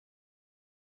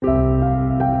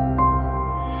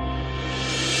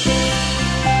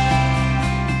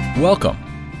Welcome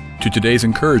to today's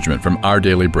encouragement from Our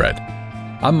Daily Bread.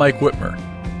 I'm Mike Whitmer,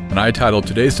 and I titled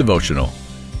today's devotional,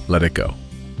 Let It Go.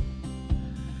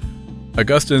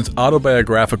 Augustine's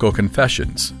autobiographical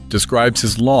Confessions describes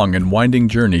his long and winding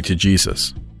journey to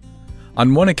Jesus.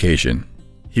 On one occasion,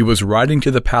 he was riding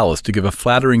to the palace to give a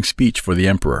flattering speech for the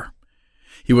emperor.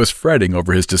 He was fretting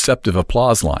over his deceptive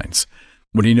applause lines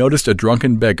when he noticed a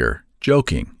drunken beggar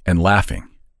joking and laughing.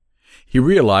 He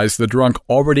realized the drunk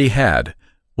already had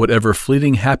whatever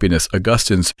fleeting happiness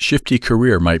Augustine's shifty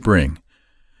career might bring,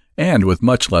 and with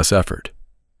much less effort.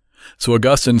 So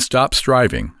Augustine stopped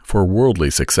striving for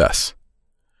worldly success.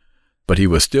 But he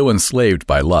was still enslaved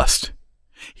by lust.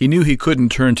 He knew he couldn't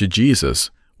turn to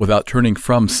Jesus without turning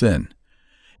from sin,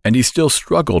 and he still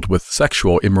struggled with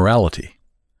sexual immorality.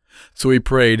 So he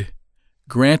prayed,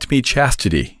 "Grant me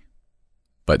chastity,"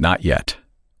 but not yet.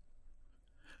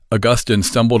 Augustine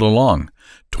stumbled along,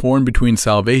 torn between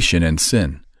salvation and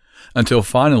sin, until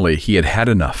finally he had had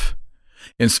enough.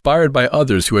 Inspired by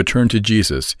others who had turned to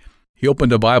Jesus, he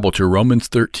opened a Bible to Romans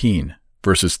 13,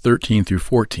 verses 13 through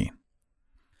 14.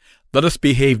 Let us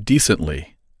behave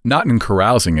decently, not in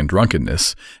carousing and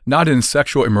drunkenness, not in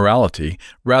sexual immorality,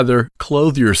 rather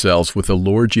clothe yourselves with the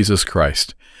Lord Jesus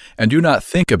Christ, and do not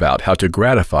think about how to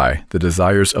gratify the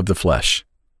desires of the flesh.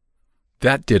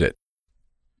 That did it.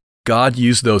 God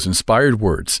used those inspired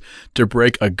words to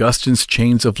break Augustine's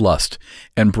chains of lust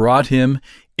and brought him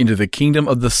into the kingdom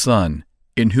of the Son,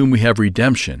 in whom we have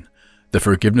redemption, the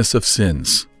forgiveness of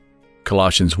sins.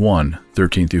 Colossians 1,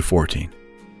 13 through 14.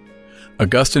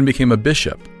 Augustine became a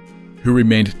bishop who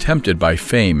remained tempted by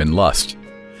fame and lust,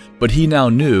 but he now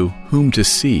knew whom to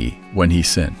see when he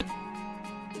sinned.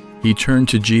 He turned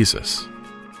to Jesus.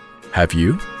 Have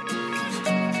you?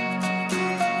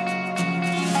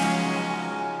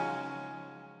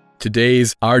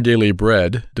 Today's Our Daily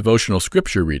Bread devotional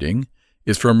scripture reading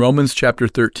is from Romans chapter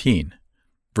 13,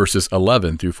 verses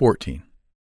 11 through 14.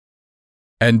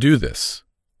 And do this,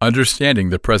 understanding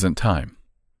the present time.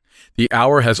 The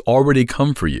hour has already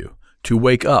come for you to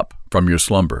wake up from your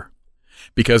slumber,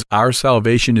 because our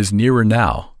salvation is nearer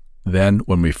now than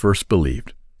when we first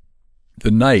believed.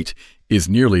 The night is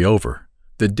nearly over.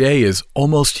 The day is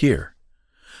almost here.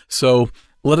 So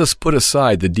let us put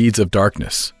aside the deeds of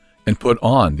darkness and put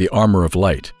on the armor of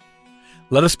light.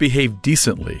 Let us behave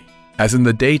decently, as in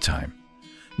the daytime,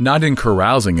 not in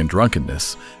carousing and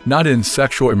drunkenness, not in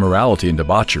sexual immorality and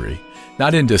debauchery,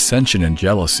 not in dissension and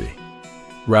jealousy.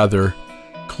 Rather,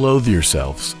 clothe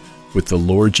yourselves with the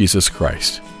Lord Jesus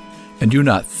Christ, and do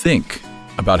not think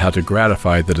about how to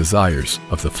gratify the desires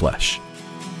of the flesh.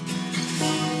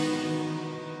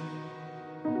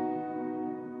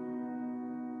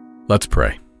 Let's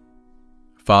pray.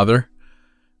 Father,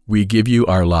 we give you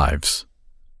our lives.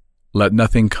 Let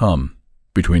nothing come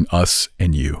between us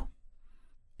and you.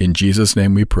 In Jesus'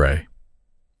 name we pray.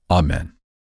 Amen.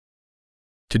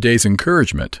 Today's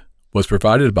encouragement was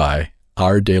provided by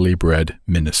Our Daily Bread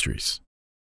Ministries.